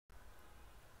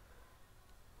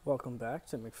Welcome back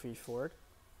to MacPhee Ford.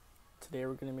 Today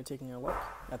we're going to be taking a look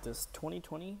at this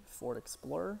 2020 Ford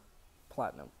Explorer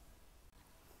Platinum.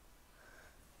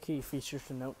 Key features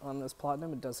to note on this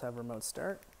Platinum: it does have remote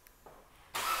start.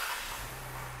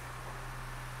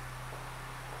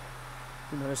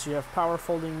 You notice you have power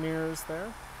folding mirrors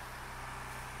there.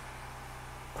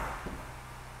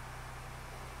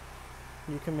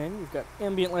 You come in, you've got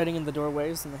ambient lighting in the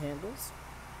doorways and the handles,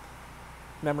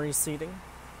 memory seating,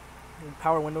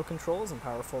 power window controls and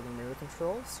power folding mirror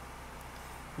controls.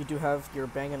 You do have your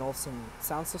Bang & Olufsen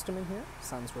sound system in here.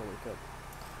 Sounds really good.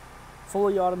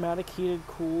 Fully automatic heated,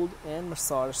 cooled, and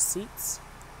massaged seats,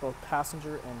 both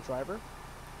passenger and driver.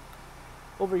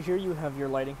 Over here you have your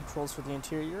lighting controls for the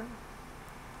interior,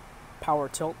 power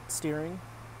tilt steering,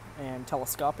 and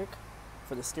telescopic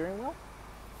for the steering wheel.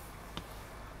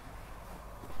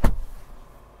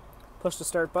 Push the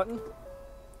start button.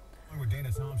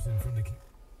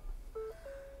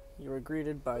 You are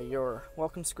greeted by your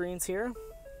welcome screens here.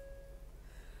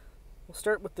 We'll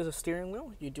start with the steering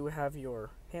wheel. You do have your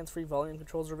hands-free volume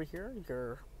controls over here,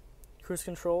 your cruise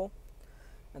control,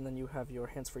 and then you have your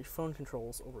hands-free phone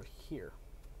controls over here.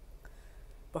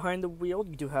 Behind the wheel,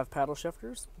 you do have paddle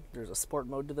shifters. There's a sport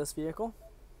mode to this vehicle.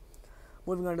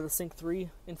 Moving on to the Sync 3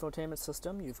 infotainment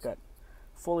system, you've got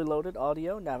fully loaded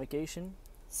audio, navigation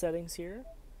settings here.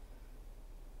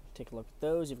 Take a look at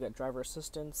those. You've got driver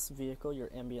assistance, vehicle, your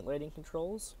ambient lighting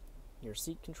controls, your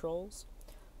seat controls,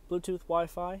 Bluetooth,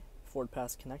 Wi-Fi, Ford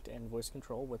Pass Connect, and voice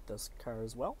control with this car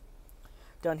as well.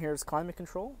 Down here is climate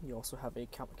control. You also have a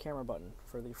camera button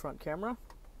for the front camera.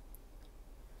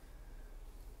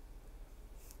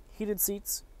 Heated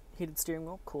seats, heated steering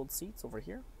wheel, cooled seats over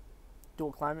here.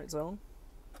 Dual climate zone.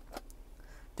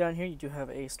 Down here you do have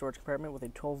a storage compartment with a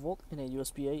 12-volt and a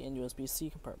USB-A and USB-C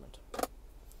compartment.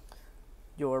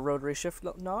 Your rotary shift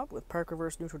knob with park,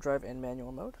 reverse, neutral drive, and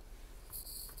manual mode.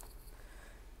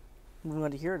 Moving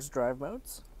on to here, it's drive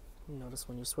modes. You notice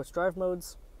when you switch drive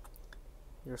modes,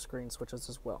 your screen switches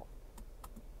as well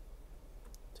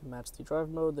to match the drive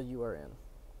mode that you are in.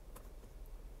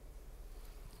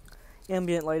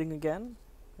 Ambient lighting again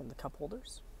in the cup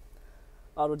holders.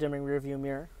 Auto dimming rear view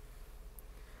mirror.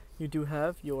 You do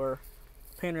have your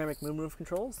panoramic moonroof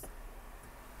controls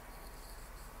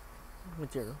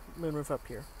with your moonroof up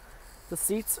here. The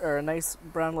seats are a nice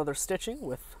brown leather stitching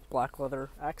with black leather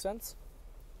accents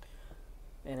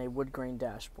and a wood grain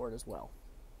dashboard as well.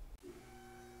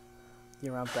 The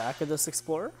around back of this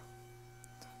Explorer,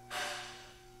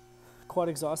 quad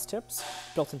exhaust tips,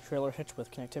 built-in trailer hitch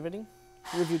with connectivity,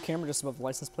 rear view camera just above the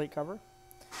license plate cover.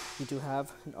 You do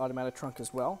have an automatic trunk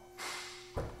as well.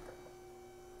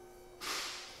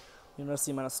 You'll notice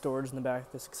the amount of storage in the back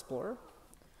of this Explorer.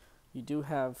 You do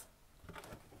have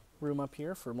room up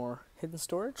here for more hidden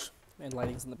storage and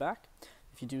lightings in the back.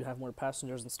 If you do have more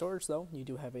passengers and storage though, you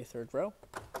do have a third row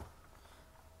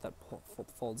that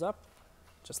folds up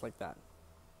just like that.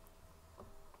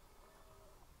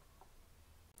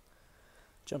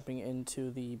 Jumping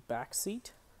into the back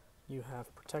seat, you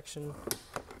have protection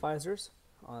visors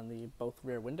on the both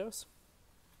rear windows.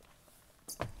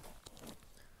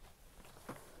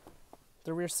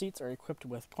 The rear seats are equipped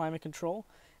with climate control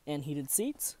and heated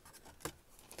seats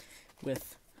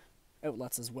with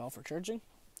outlets as well for charging.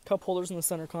 Cup holders in the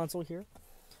center console here.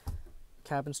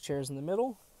 Cabins chairs in the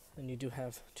middle, and you do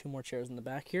have two more chairs in the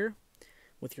back here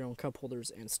with your own cup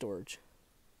holders and storage.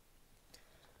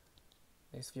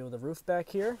 Nice view of the roof back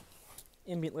here.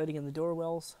 Ambient lighting in the door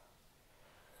wells.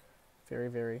 Very,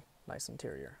 very nice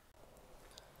interior.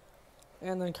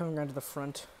 And then coming around to the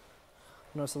front,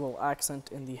 notice a little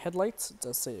accent in the headlights. It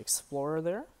does say Explorer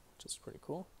there, which is pretty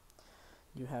cool.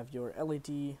 You have your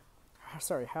halogen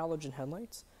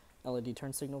headlights, LED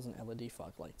turn signals, and LED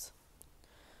fog lights.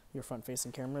 Your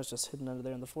front-facing camera is just hidden under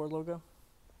there in the Ford logo.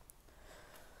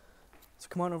 So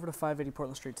come on over to 580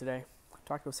 Portland Street today.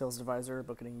 Talk to a sales advisor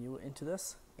about getting you into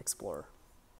this Explorer.